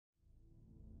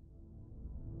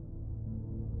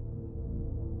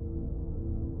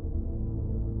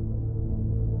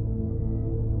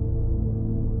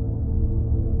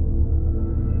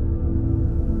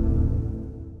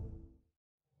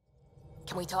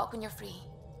we talk when you're free?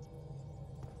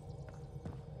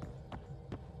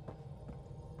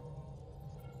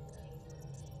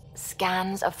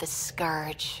 Scans of the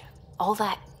Scourge. All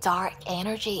that dark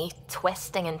energy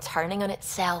twisting and turning on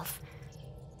itself.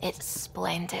 It's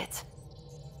splendid.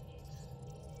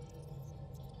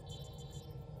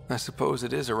 I suppose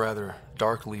it is a rather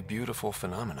darkly beautiful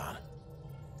phenomenon.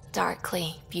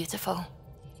 Darkly beautiful.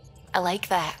 I like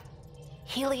that.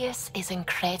 Helios is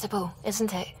incredible,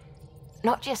 isn't it?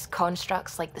 Not just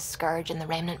constructs like the Scourge and the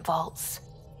Remnant Vaults.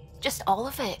 Just all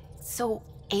of it. So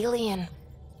alien.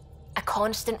 A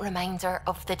constant reminder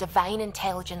of the divine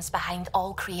intelligence behind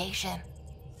all creation.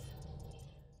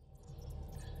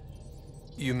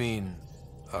 You mean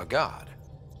a god?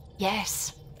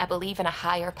 Yes, I believe in a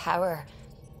higher power.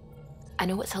 I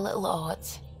know it's a little odd,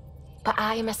 but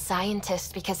I am a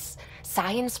scientist because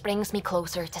science brings me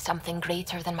closer to something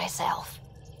greater than myself.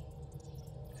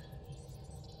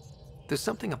 There's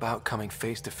something about coming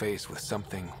face to face with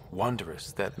something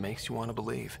wondrous that makes you want to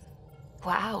believe.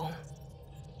 Wow.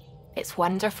 It's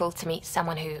wonderful to meet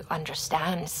someone who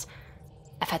understands.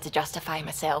 I've had to justify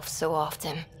myself so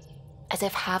often, as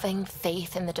if having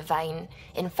faith in the divine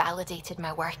invalidated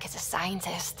my work as a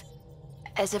scientist.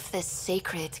 As if the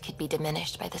sacred could be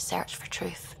diminished by the search for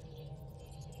truth.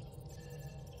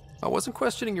 I wasn't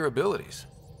questioning your abilities.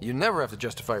 You never have to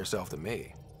justify yourself to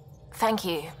me. Thank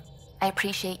you. I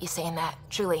appreciate you saying that,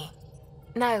 truly.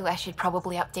 Now I should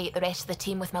probably update the rest of the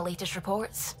team with my latest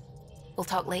reports. We'll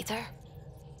talk later.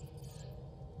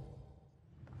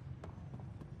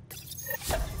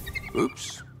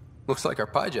 Oops. Looks like our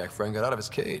pyjak friend got out of his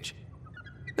cage.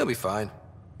 He'll be fine,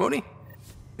 won't he?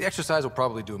 The exercise will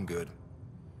probably do him good.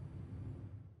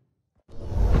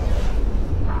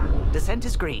 Descent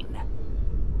is green.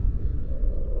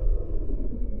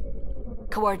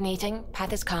 Coordinating.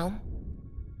 Path is calm.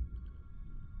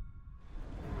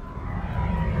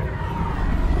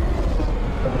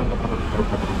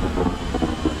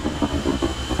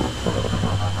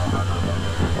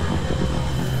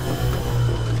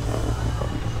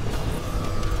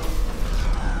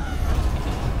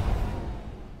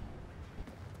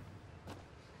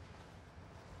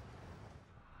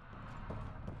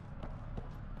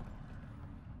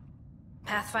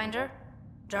 Pathfinder,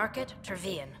 Darket,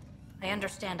 Tiervian. I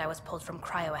understand I was pulled from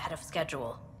cryo ahead of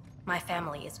schedule. My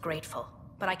family is grateful,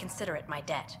 but I consider it my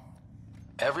debt.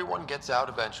 Everyone gets out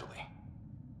eventually.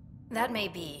 That may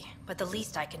be, but the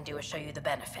least I can do is show you the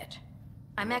benefit.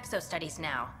 I'm exo-studies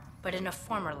now, but in a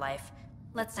former life,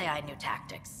 let's say I knew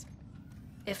tactics.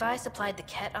 If I supplied the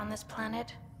kett on this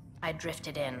planet, I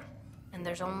drifted in, and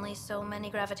there's only so many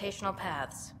gravitational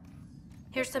paths.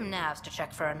 Here's some navs to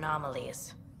check for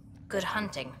anomalies. Good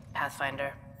hunting,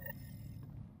 Pathfinder.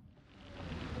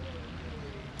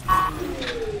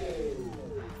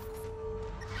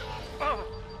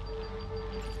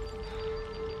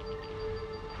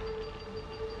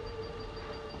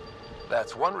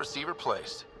 That's one receiver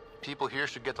placed. People here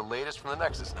should get the latest from the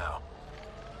Nexus now.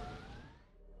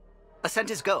 Ascent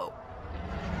is go.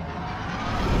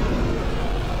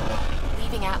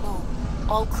 Leaving Atmo.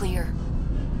 All clear.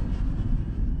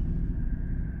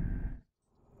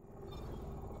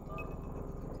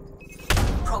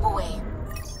 Probe away.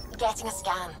 Getting a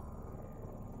scan.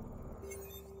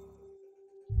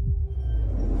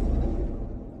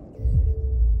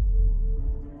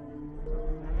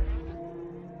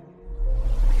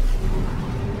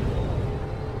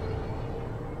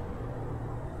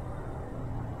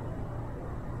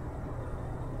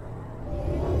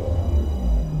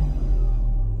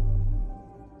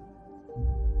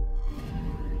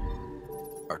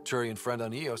 Our Turian friend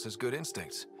on Eos has good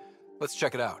instincts. Let's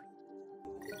check it out.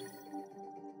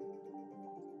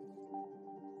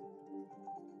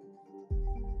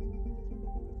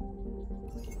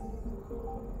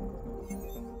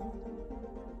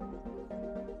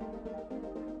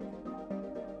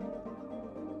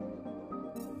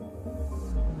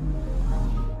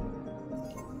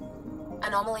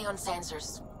 Anomaly on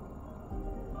sensors.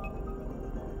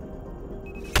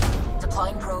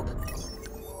 Deploying probe.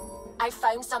 I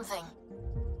found something.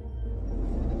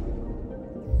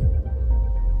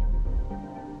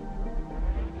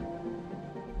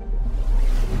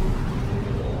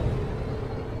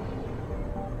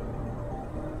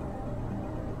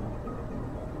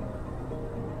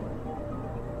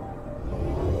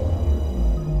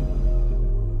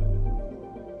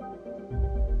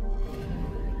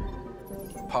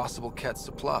 Possible kett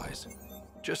supplies,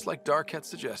 just like Darket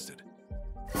suggested.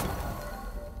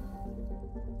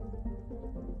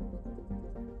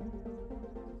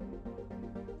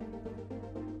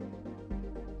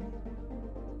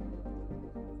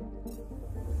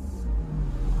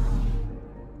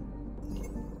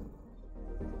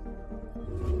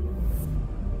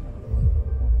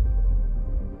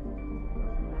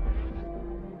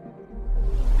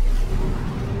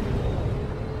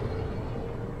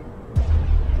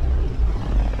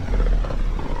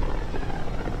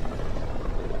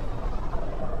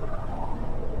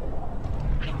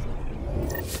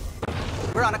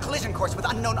 intercourse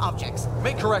with unknown objects.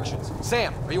 Make corrections.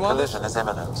 Sam, are you on this? Collision is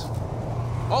imminent.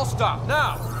 All stop,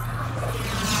 now!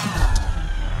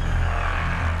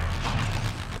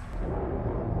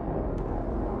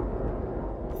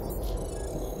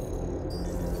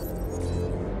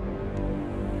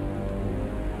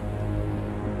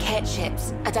 Kett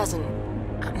ships, a dozen.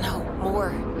 No,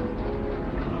 more.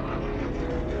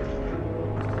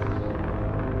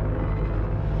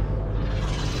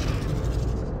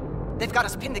 They've got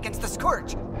us pinned against the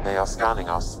Scourge. They are scanning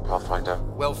us, Pathfinder.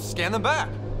 Well, scan them back.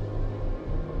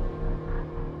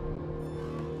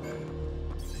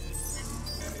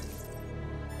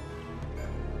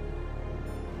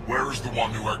 Where is the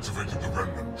one who activated the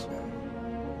remnant?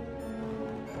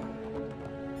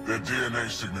 Their DNA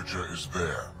signature is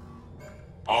there.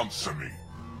 Answer me.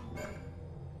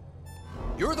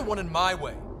 You're the one in my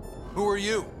way. Who are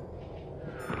you?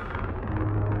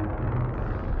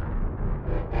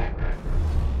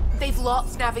 They've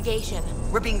lost navigation.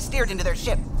 We're being steered into their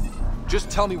ship.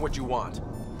 Just tell me what you want.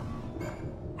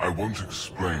 I won't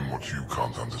explain what you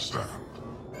can't understand.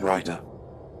 Ryder,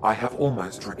 I have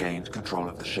almost regained control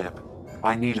of the ship.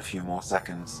 I need a few more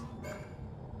seconds.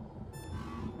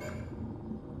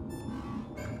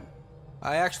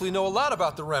 I actually know a lot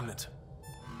about the Remnant.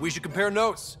 We should compare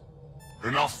notes.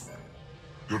 Enough.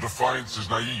 Your defiance is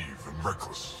naive and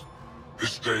reckless.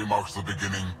 This day marks the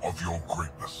beginning of your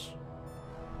greatness.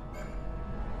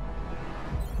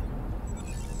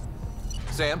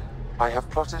 Sam? I have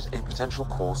plotted a potential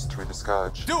course through the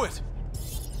Scourge. Do it!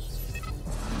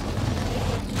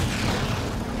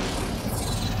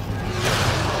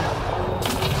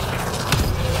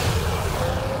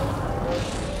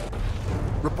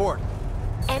 Report.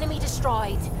 Enemy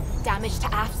destroyed. Damage to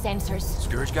aft sensors.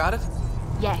 Scourge got it?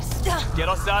 Yes. Get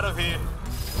us out of here.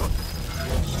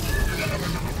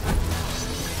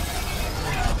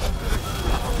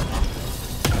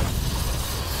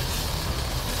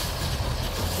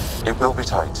 It will be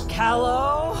tight.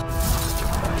 Callow?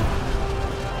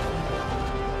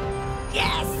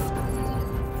 Yes!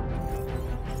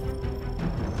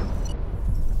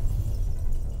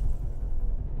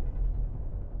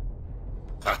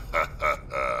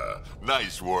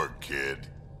 Nice work, kid.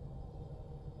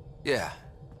 Yeah.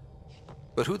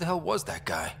 But who the hell was that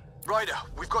guy? Ryder,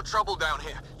 we've got trouble down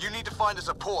here. You need to find us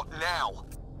a port now.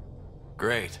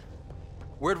 Great.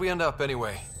 Where'd we end up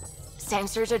anyway?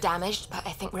 Sensors are damaged, but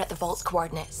I think we're at the vault's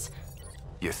coordinates.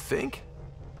 You think?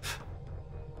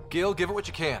 Gil, give it what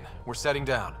you can. We're setting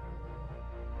down.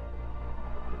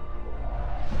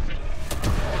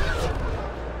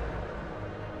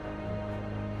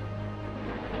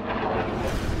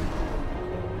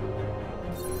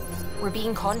 We're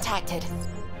being contacted.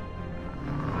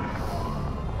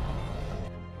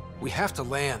 We have to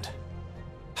land.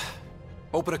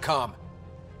 Open a comm.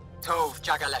 Tov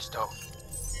Jagaleshto.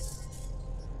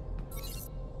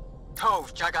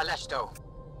 Tov Jagaleshto.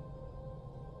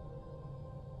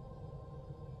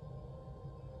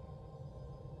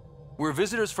 We're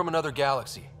visitors from another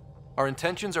galaxy. Our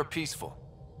intentions are peaceful.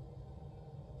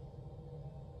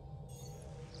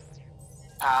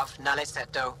 Av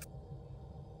Naleseto.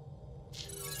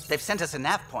 They've sent us a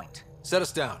nav point. Set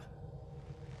us down.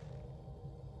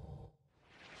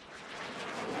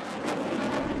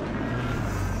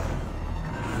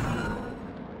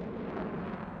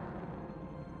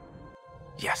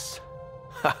 Yes.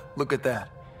 Ha, look at that.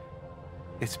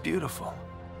 It's beautiful.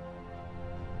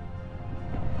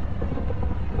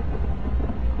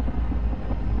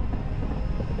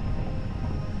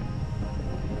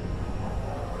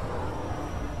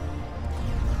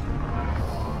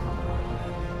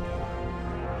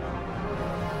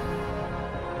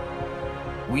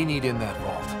 We need in that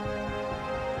vault.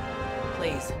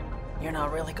 Please, you're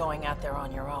not really going out there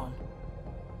on your own.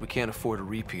 We can't afford a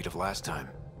repeat of last time.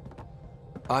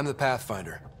 I'm the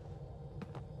Pathfinder.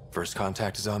 First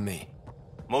contact is on me.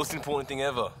 Most important thing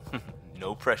ever.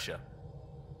 No pressure.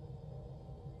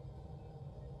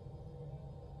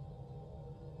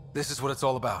 This is what it's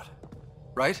all about,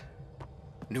 right?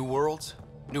 New worlds,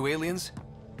 new aliens.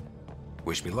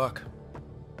 Wish me luck.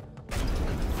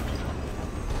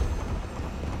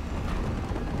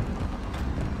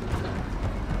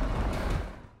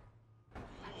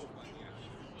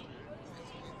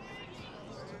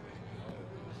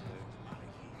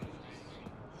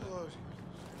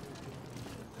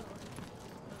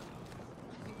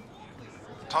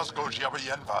 Scourge jabber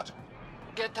yenvat.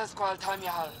 Get us qual time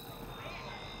Jaal.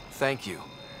 Thank you.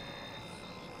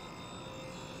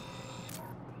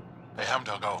 Hey,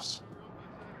 Hamdar goes.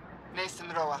 Nathan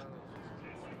Roa.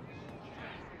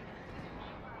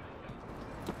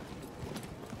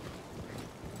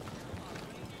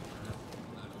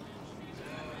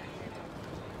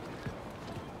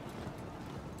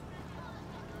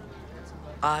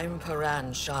 I'm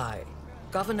Paaran Shie,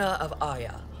 Governor of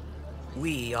Aya.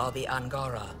 We are the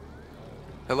Angara.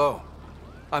 Hello.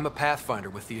 I'm a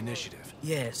Pathfinder with the Initiative.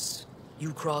 Yes,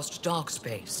 you crossed dark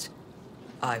space.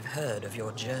 I've heard of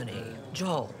your journey,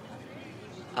 Jaal.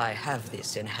 I have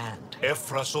this in hand.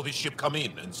 Ephra saw the ship come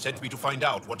in and sent me to find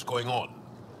out what's going on.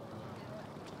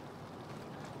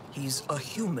 He's a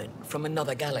human from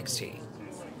another galaxy.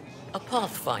 A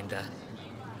Pathfinder.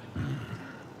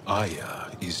 Aya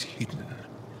is hidden,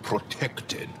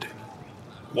 protected.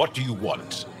 What do you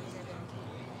want?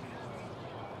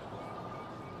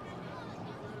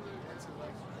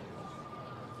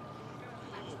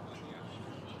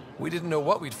 We didn't know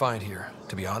what we'd find here,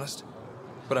 to be honest.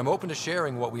 But I'm open to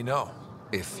sharing what we know,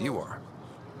 if you are.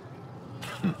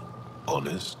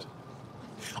 Honest?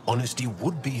 Honesty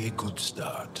would be a good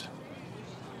start.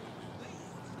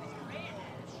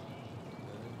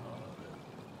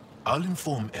 I'll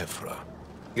inform Ephra.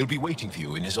 He'll be waiting for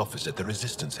you in his office at the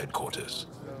Resistance Headquarters.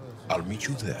 I'll meet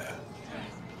you there.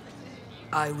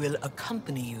 I will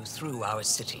accompany you through our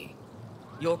city.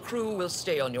 Your crew will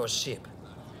stay on your ship.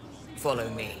 Follow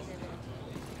me.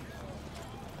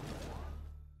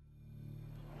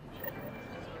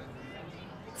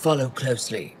 Follow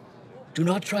closely. Do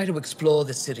not try to explore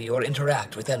the city or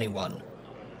interact with anyone.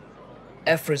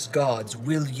 Ephra's guards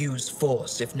will use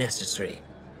force if necessary.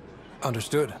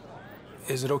 Understood.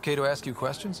 Is it okay to ask you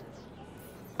questions?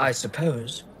 I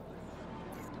suppose.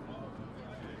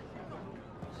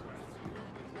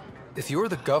 If you're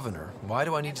the governor, why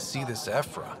do I need to see this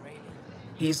Ephra?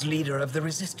 He's leader of the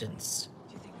Resistance.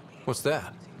 What's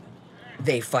that?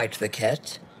 They fight the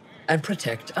kett and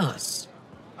protect us.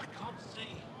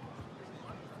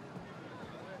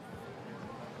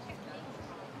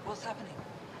 What's happening?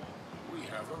 We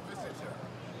have a visitor.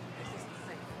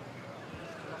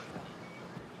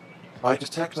 I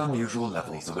detect unusual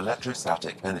levels of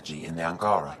electrostatic energy in the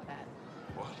Angara.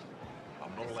 What?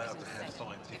 I'm not allowed to have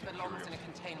scientific It belongs in a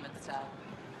containment cell.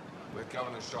 Let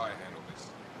Governor Shie handle this.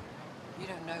 You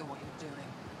don't know what you're doing.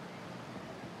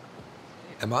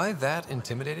 Am I that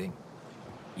intimidating?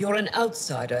 You're an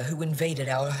outsider who invaded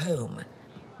our home.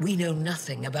 We know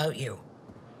nothing about you.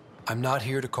 I'm not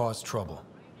here to cause trouble.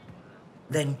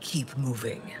 Then keep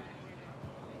moving.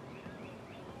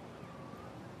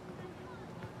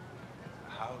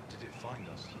 How did it find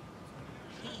us?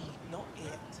 He, not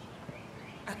it.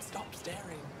 And stop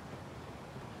staring.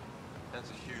 That's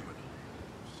a human.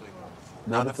 Seen one before.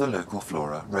 None of the local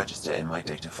flora register in my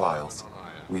data files.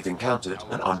 We've encountered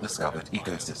an undiscovered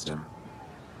ecosystem.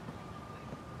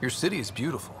 Your city is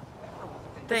beautiful.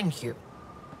 Thank you.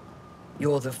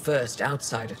 You're the first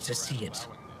outsider to see it.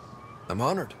 I'm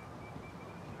honored.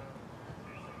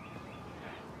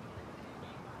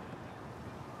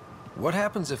 What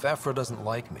happens if Ephra doesn't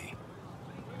like me?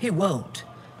 He won't.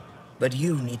 But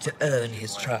you need to earn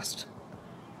his trust.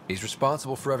 He's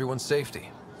responsible for everyone's safety.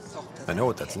 I know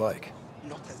what that's like.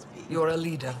 You're a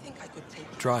leader.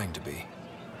 Trying to be.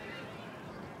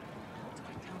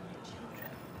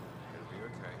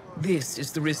 This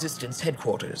is the Resistance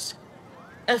Headquarters.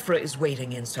 Ephra is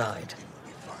waiting inside.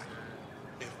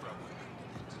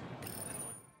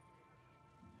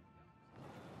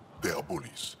 They are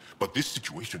bullies, but this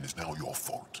situation is now your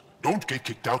fault. Don't get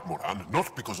kicked out, Moran,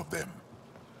 not because of them.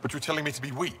 But you're telling me to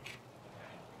be weak.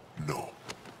 No.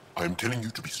 I am telling you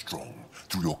to be strong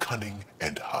through your cunning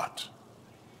and heart.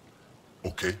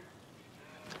 Okay?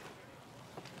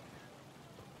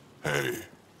 Hey.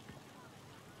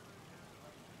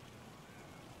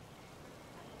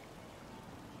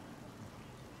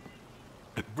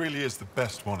 It really is the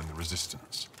best one in the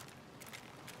Resistance.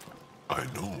 I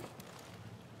know.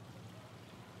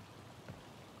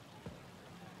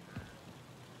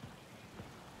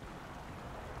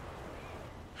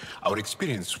 Our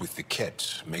experience with the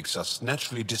kett makes us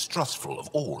naturally distrustful of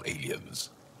all aliens.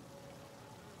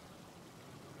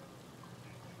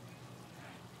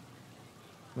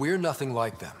 We're nothing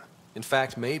like them. In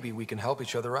fact, maybe we can help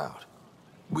each other out.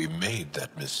 We made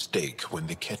that mistake when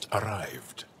the kett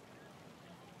arrived.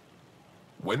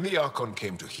 When the Archon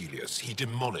came to Helios, he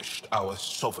demolished our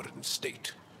sovereign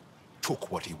state.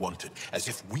 Took what he wanted, as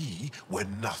if we were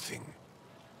nothing.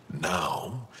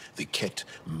 Now, the kett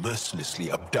mercilessly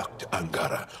abduct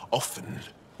Angara. Often,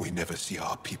 we never see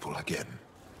our people again.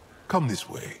 Come this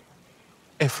way.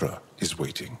 Ephra is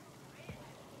waiting.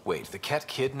 Wait, the kett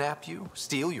kidnap you?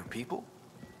 Steal your people?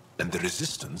 And the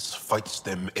Resistance fights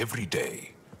them every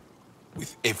day.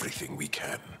 With everything we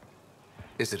can.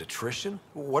 Is it attrition?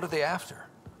 What are they after?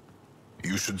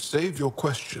 You should save your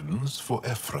questions for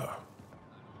Ephra.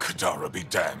 Kadara be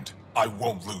damned. I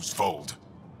won't lose Fold.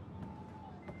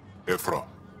 Ephra,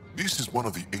 This is one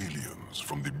of the aliens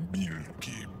from the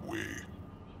Milky Way.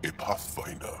 A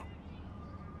Pathfinder.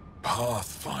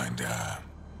 Pathfinder.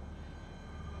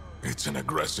 It's an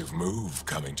aggressive move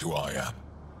coming to Aya.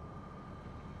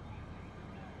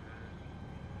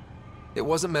 It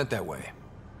wasn't meant that way.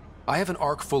 I have an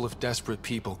ark full of desperate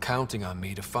people counting on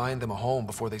me to find them a home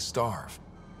before they starve.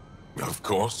 Of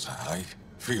course, I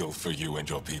feel for you and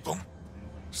your people.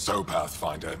 So,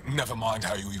 Pathfinder, never mind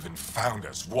how you even found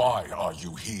us. Why are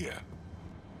you here?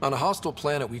 On a hostile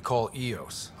planet we call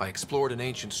Eos, I explored an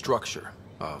ancient structure,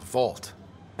 a vault,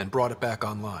 and brought it back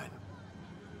online.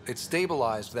 It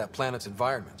stabilized that planet's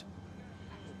environment.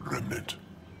 Remnant.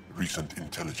 Recent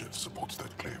intelligence supports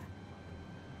that claim.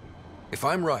 If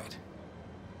I'm right,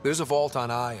 there's a vault on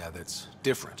Aya that's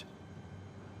different.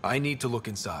 I need to look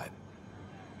inside.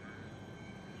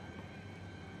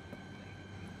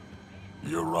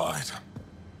 You're right.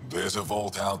 There's a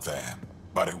vault out there,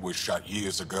 but it was shut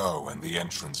years ago and the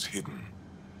entrance hidden.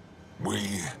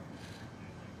 We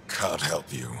can't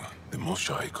help you. The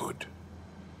Moshai could.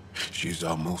 She's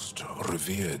our most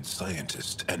revered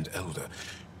scientist and elder.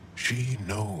 She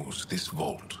knows this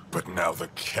vault. But now the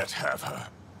kett have her,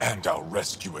 and our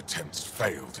rescue attempts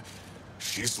failed.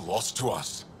 She's lost to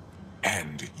us,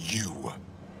 and you.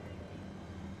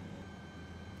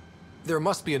 There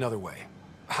must be another way.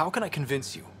 How can I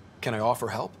convince you? Can I offer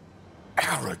help?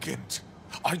 Arrogant.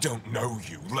 I don't know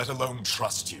you, let alone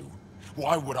trust you.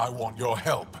 Why would I want your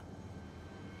help?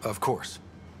 Of course.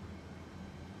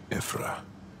 Ephra,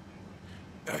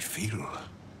 I feel...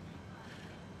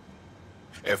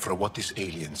 Ephra, what this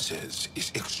alien says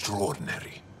is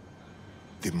extraordinary.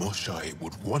 The Moshai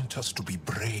would want us to be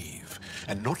brave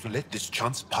and not let this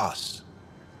chance pass.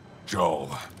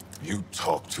 Jaal, you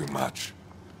talk too much.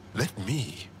 Let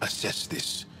me assess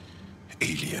this,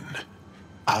 alien.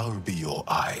 I'll be your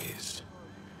eyes.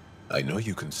 I know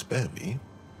you can spare me.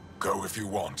 Go if you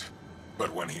want,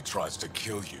 but when he tries to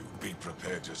kill you, be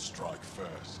prepared to strike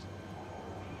first.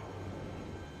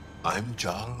 I'm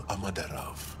Jaal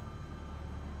Darav.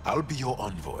 I'll be your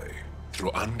envoy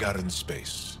through Angaran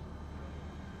space.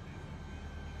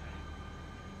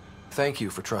 Thank you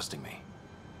for trusting me.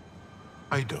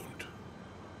 I don't.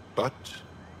 But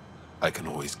I can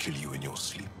always kill you in your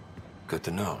sleep. Good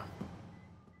to know.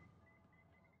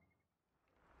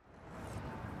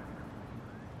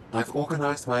 I've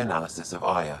organized my analysis of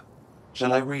Aya.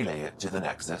 Shall I relay it to the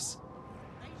Nexus?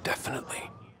 Definitely.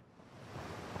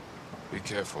 Be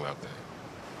careful out there.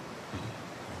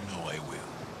 No, I will.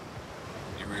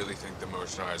 You really think the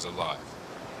Moshai is alive?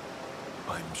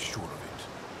 I'm sure of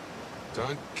it.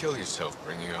 Don't kill yourself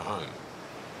bringing her home.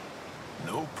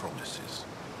 No promises.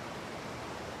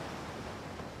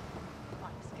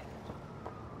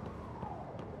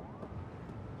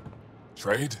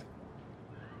 Trade?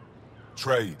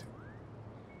 Trade.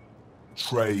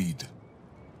 Trade.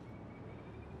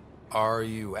 Are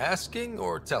you asking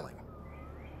or telling?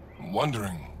 I'm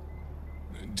wondering,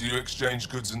 do you exchange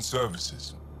goods and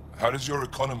services? How does your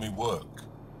economy work?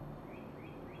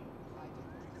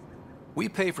 We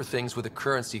pay for things with a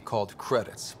currency called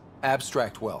credits.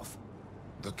 Abstract wealth.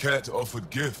 The kett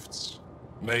offered gifts,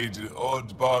 made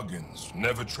odd bargains,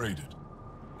 never traded.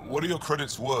 What are your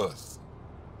credits worth?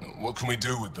 What can we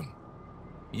do with them?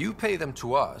 You pay them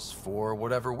to us for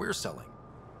whatever we're selling.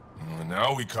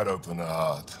 Now we cut open the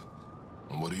heart.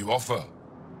 And what do you offer?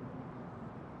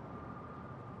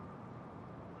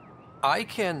 I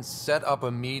can set up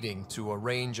a meeting to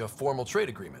arrange a formal trade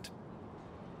agreement.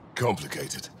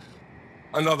 Complicated.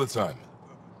 Another time.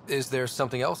 Is there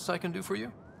something else I can do for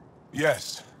you?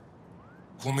 Yes.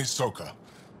 Call me Sohkaa.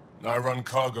 I run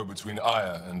cargo between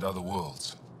Aya and other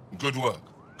worlds. Good work.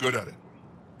 Good at it.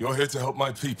 You're here to help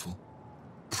my people.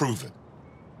 Prove it.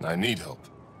 I need help.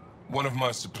 One of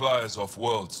my suppliers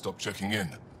off-world stopped checking in.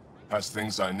 Has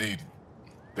things I need.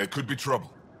 There could be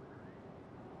trouble.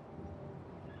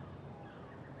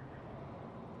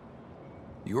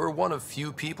 You're one of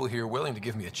few people here willing to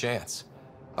give me a chance.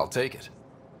 I'll take it.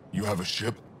 You have a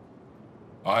ship?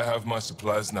 I have my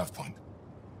supplier's nav point.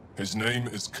 His name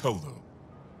is Keldo.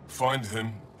 Find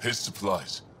him, his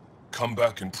supplies. Come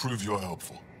back and prove you're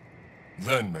helpful.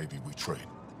 Then maybe we trade.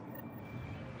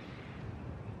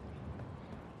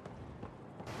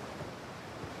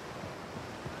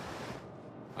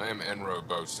 I am Enro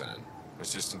Bosan,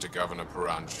 assistant to Governor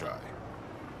Paaran Shie.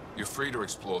 You're free to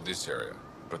explore this area,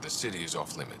 but the city is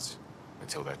off limits.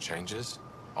 Until that changes,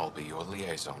 I'll be your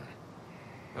liaison.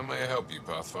 How may I help you,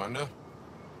 Pathfinder?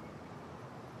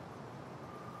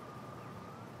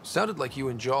 Sounded like you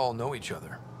and Jaal know each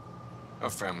other.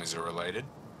 Our families are related.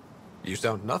 You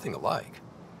sound nothing alike.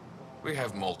 We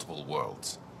have multiple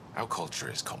worlds. Our culture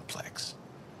is complex.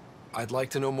 I'd like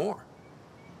to know more.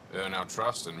 Earn our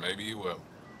trust and maybe you will.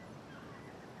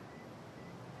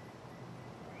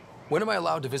 When am I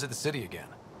allowed to visit the city again?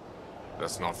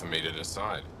 That's not for me to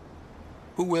decide.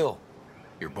 Who will?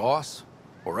 Your boss?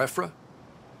 Or Ephra?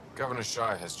 Governor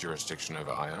Shie has jurisdiction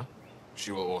over Aya.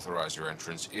 She will authorize your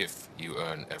entrance if you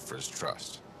earn Ephra's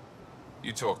trust.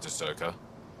 You talked to Sohkaa,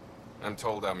 and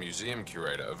told our museum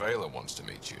curator Avela wants to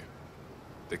meet you.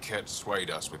 The kett swayed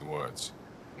us with words.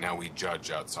 Now we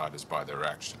judge outsiders by their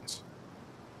actions.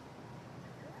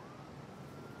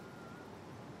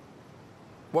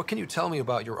 What can you tell me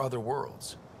about your other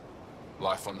worlds?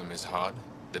 Life on them is hard,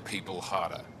 the people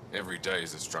harder. Every day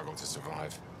is a struggle to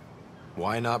survive.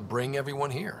 Why not bring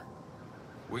everyone here?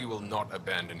 We will not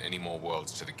abandon any more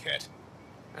worlds to the kett,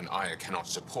 and Aya cannot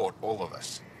support all of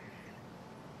us.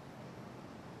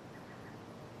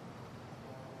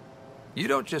 You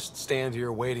don't just stand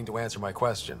here waiting to answer my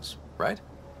questions, right?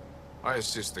 I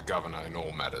assist the governor in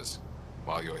all matters.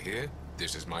 While you're here,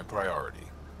 this is my priority.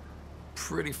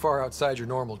 Pretty far outside your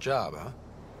normal job, huh?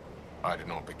 I did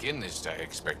not begin this day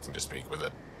expecting to speak with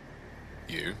it.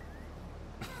 You?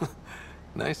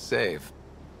 Nice save.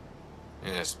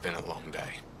 Yeah, it's been a long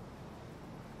day.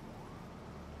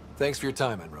 Thanks for your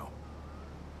time, Enro.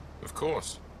 Of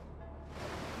course.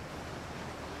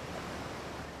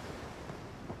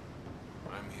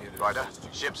 I'm here to... Ryder,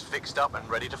 ship's fixed up and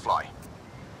ready to fly.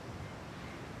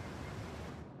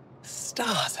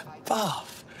 Stars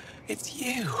above. It's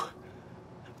you.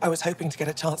 I was hoping to get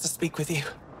a chance to speak with you.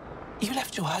 You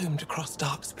left your home to cross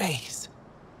dark space.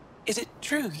 Is it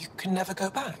true you can never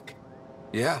go back?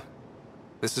 Yeah.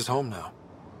 This is home now.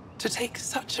 To take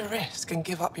such a risk and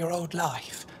give up your old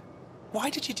life, why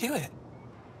did you do it?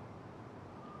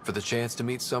 For the chance to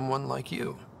meet someone like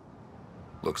you.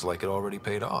 Looks like it already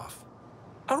paid off.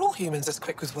 Are all humans as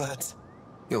quick with words?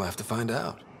 You'll have to find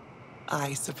out.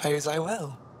 I suppose I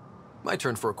will. My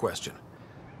turn for a question.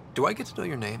 Do I get to know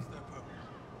your name?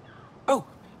 Oh,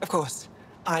 of course.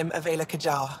 I'm Avela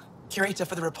Kjar, curator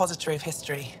for the Repository of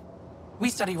History. We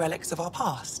study relics of our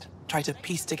past, try to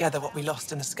piece together what we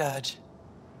lost in the Scourge.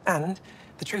 And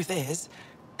the truth is,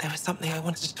 there was something I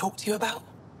wanted to talk to you about.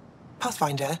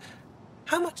 Pathfinder,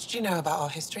 how much do you know about our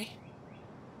history?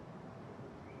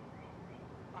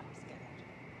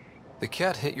 The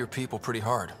kett hit your people pretty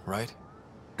hard, right?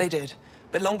 They did,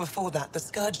 but long before that, the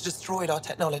Scourge destroyed our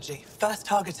technology, first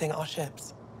targeting our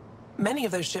ships. Many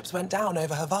of those ships went down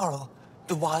over Havarl.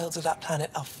 The wilds of that planet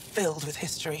are filled with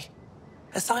history.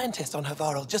 A scientist on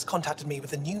Havarl just contacted me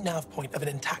with a new nav point of an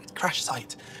intact crash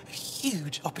site. A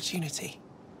huge opportunity.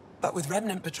 But with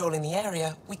Remnant patrolling the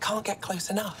area, we can't get close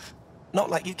enough. Not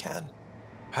like you can.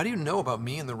 How do you know about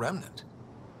me and the Remnant?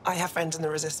 I have friends in the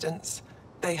Resistance.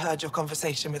 They heard your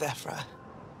conversation with Ephra.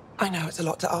 I know it's a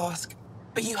lot to ask,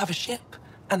 but you have a ship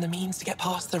and the means to get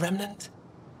past the Remnant.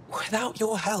 Without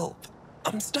your help,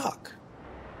 I'm stuck.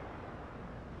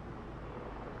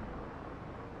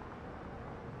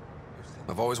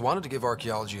 I've always wanted to give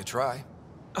archaeology a try.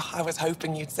 Oh, I was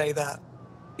hoping you'd say that.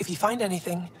 If you find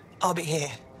anything, I'll be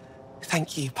here.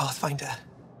 Thank you, Pathfinder.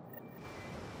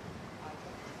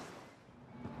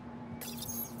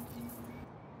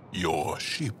 Your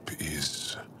ship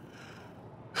is...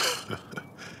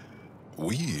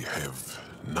 We have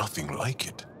nothing like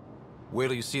it. Wait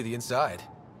till you see the inside.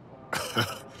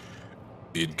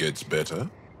 It gets better?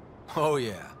 Oh,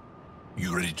 yeah.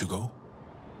 You ready to go?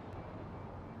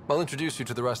 I'll introduce you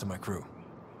to the rest of my crew.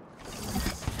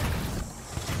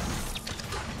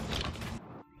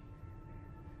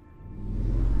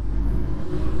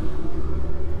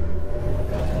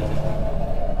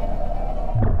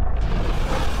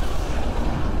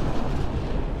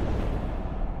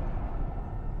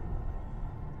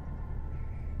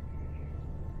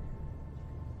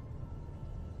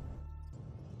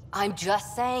 I'm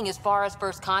just saying, as far as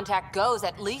first contact goes,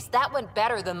 at least that went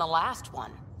better than the last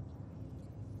one.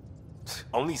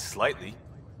 Only slightly.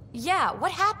 Yeah,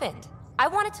 what happened? I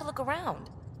wanted to look around.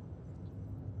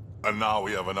 And now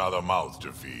we have another mouth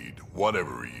to feed,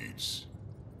 whatever he eats.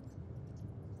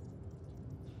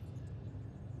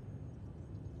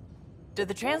 Did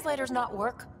the translators not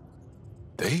work?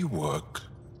 They work.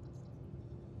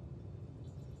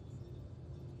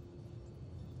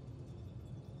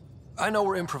 I know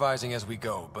we're improvising as we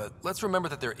go, but let's remember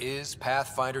that there is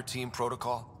Pathfinder team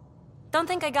protocol. Don't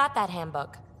think I got that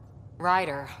handbook.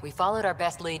 Ryder, we followed our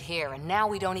best lead here, and now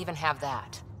we don't even have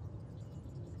that.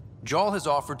 Jaal has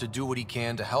offered to do what he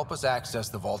can to help us access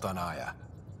the vault on Aya.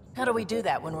 How do we do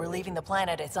that when we're leaving the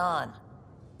planet it's on?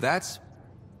 That's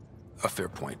a fair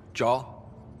point.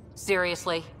 Jaal?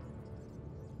 Seriously?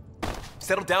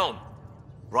 Settle down.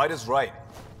 Ryder's right.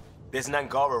 There's an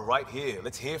Angara right here.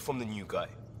 Let's hear from the new guy.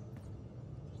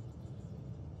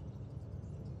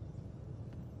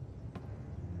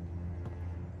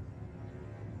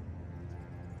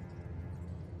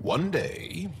 One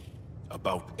day,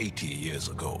 about 80 years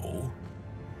ago,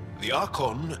 the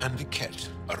Archon and the Kett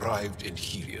arrived in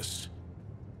Helios,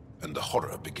 and the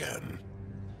horror began.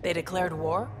 They declared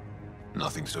war?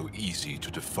 Nothing so easy to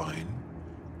define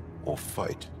or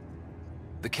fight.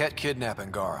 The Kett kidnap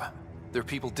Angara. Their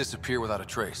people disappear without a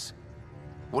trace.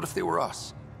 What if they were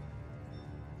us?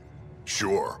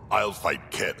 Sure, I'll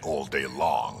fight Kett all day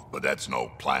long, but that's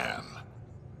no plan.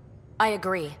 I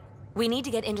agree. We need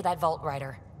to get into that vault,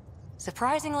 Ryder.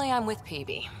 Surprisingly, I'm with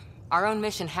PB. Our own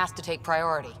mission has to take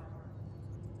priority.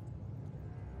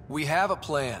 We have a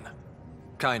plan.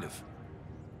 Kind of.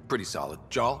 Pretty solid.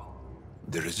 Jaal?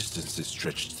 The Resistance is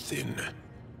stretched thin.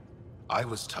 I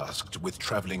was tasked with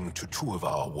traveling to two of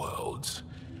our worlds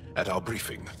at our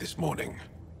briefing this morning.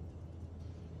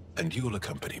 And you'll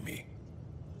accompany me.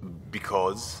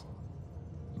 Because?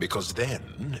 Because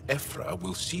then, Ephra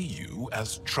will see you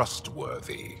as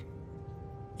trustworthy.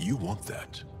 You want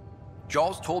that.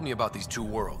 Jaal's told me about these two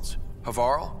worlds,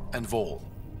 Havarl and Vold.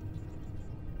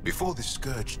 Before the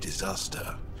Scourge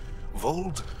disaster,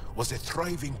 Vold was a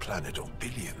thriving planet of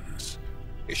billions.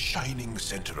 A shining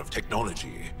center of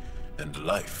technology and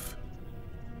life.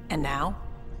 And now?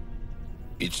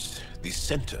 It's the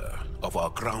center of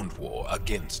our ground war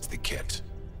against the Kett.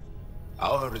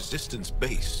 Our resistance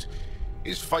base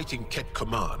is fighting Kett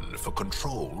Command for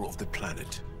control of the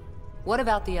planet. What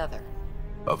about the other?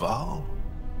 Havarl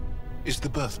is the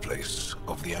birthplace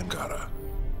of the Angara.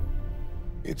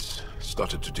 It's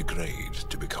started to degrade,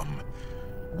 to become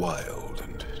wild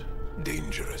and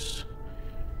dangerous.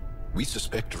 We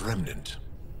suspect Remnant.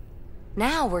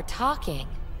 Now we're talking.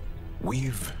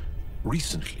 We've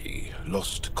recently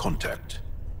lost contact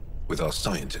with our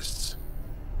scientists.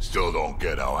 Still don't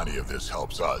get how any of this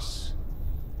helps us.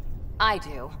 I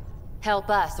do. Help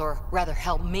us, or rather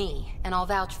help me, and I'll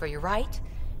vouch for you, right?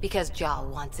 Because Jaal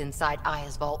wants inside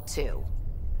Aya's vault too.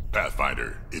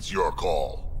 Pathfinder, it's your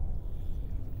call.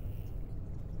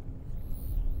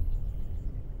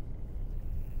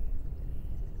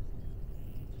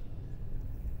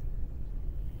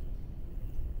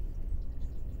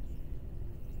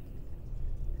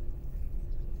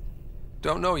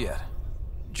 Don't know yet.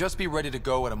 Just be ready to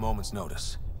go at a moment's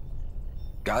notice.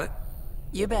 Got it?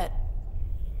 You bet.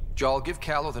 Jaal, give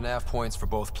Callow the nav points for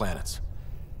both planets.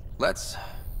 Let's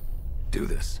do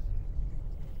this.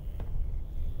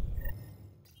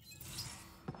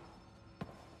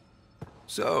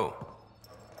 So,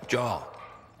 Jaal.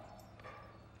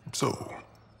 So?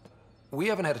 We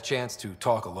haven't had a chance to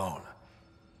talk alone.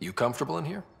 You comfortable in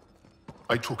here?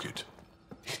 I took it.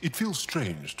 It feels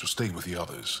strange to stay with the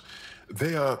others.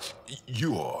 They are...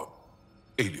 you are...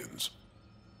 aliens.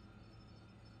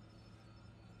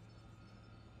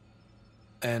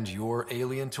 And you're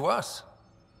alien to us.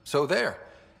 So there.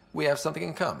 We have something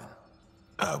in common.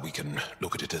 We can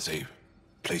look at it as a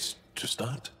place to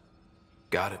start.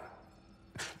 Got it.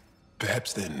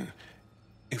 Perhaps then,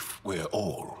 if we're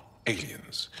all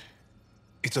aliens,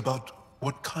 it's about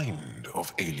what kind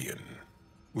of alien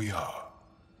we are.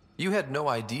 You had no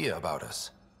idea about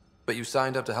us, but you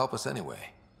signed up to help us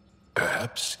anyway.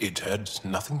 Perhaps it had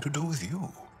nothing to do with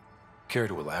you. Care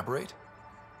to elaborate?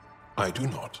 I do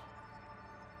not.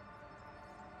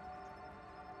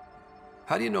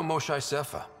 How do you know Moshae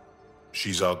Sefa?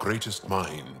 She's our greatest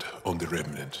mind on the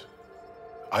Remnant.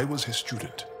 I was his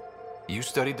student. You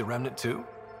studied the Remnant too?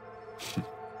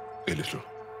 A little.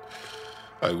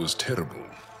 I was terrible.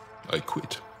 I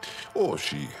quit. Or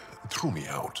she threw me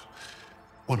out.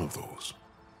 One of those.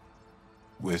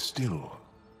 We're still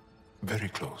very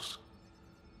close.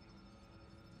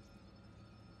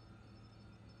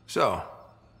 So,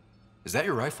 is that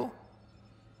your rifle?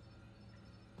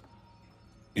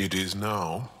 It is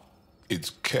now.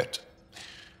 It's kett,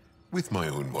 with my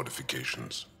own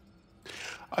modifications.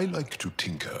 I like to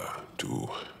tinker, to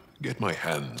get my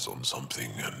hands on something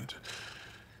and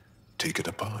take it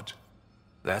apart.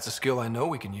 That's a skill I know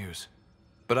we can use.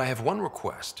 But I have one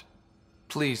request.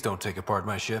 Please don't take apart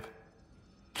my ship.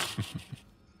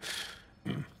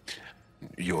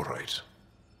 You're right.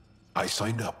 I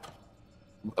signed up.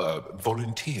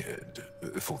 Volunteered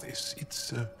for this.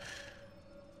 It's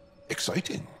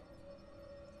exciting.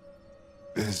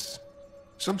 There's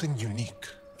something unique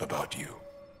about you.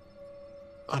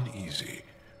 Uneasy,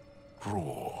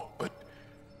 raw, but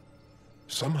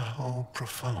somehow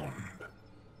profound.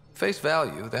 Face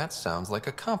value, that sounds like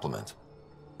a compliment.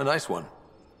 A nice one.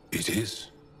 It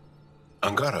is.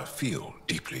 Angara feel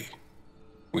deeply.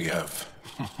 We have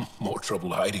more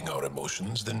trouble hiding our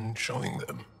emotions than showing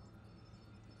them.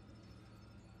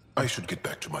 I should get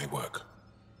back to my work.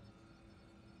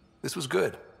 This was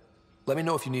good. Let me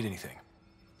know if you need anything.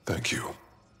 Thank you.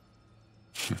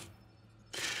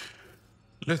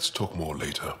 Let's talk more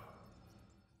later.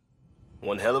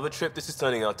 One hell of a trip this is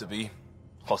turning out to be.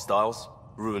 Hostiles,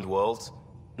 ruined worlds,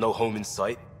 no home in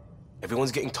sight.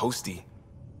 Everyone's getting toasty.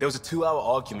 There was a 2-hour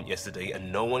argument yesterday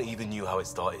and no one even knew how it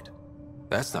started.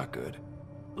 That's not good.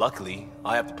 Luckily,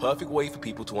 I have the perfect way for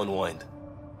people to unwind.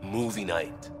 Movie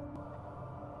night.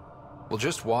 Will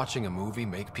just watching a movie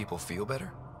make people feel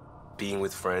better? Being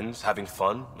with friends, having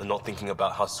fun, and not thinking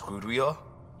about how screwed we are?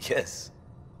 Yes.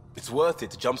 It's worth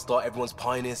it to jumpstart everyone's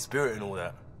pioneer spirit and all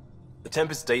that. The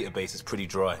Tempest database is pretty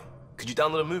dry. Could you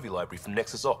download a movie library from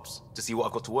Nexus Ops to see what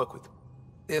I've got to work with?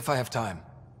 If I have time.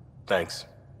 Thanks.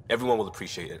 Everyone will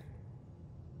appreciate it.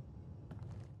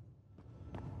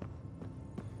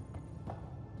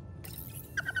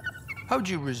 How'd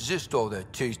you resist all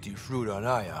that tasty fruit on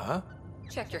Aya, huh?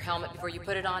 Check your helmet before you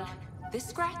put it on. This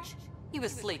scratch? He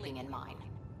was sleeping in mine.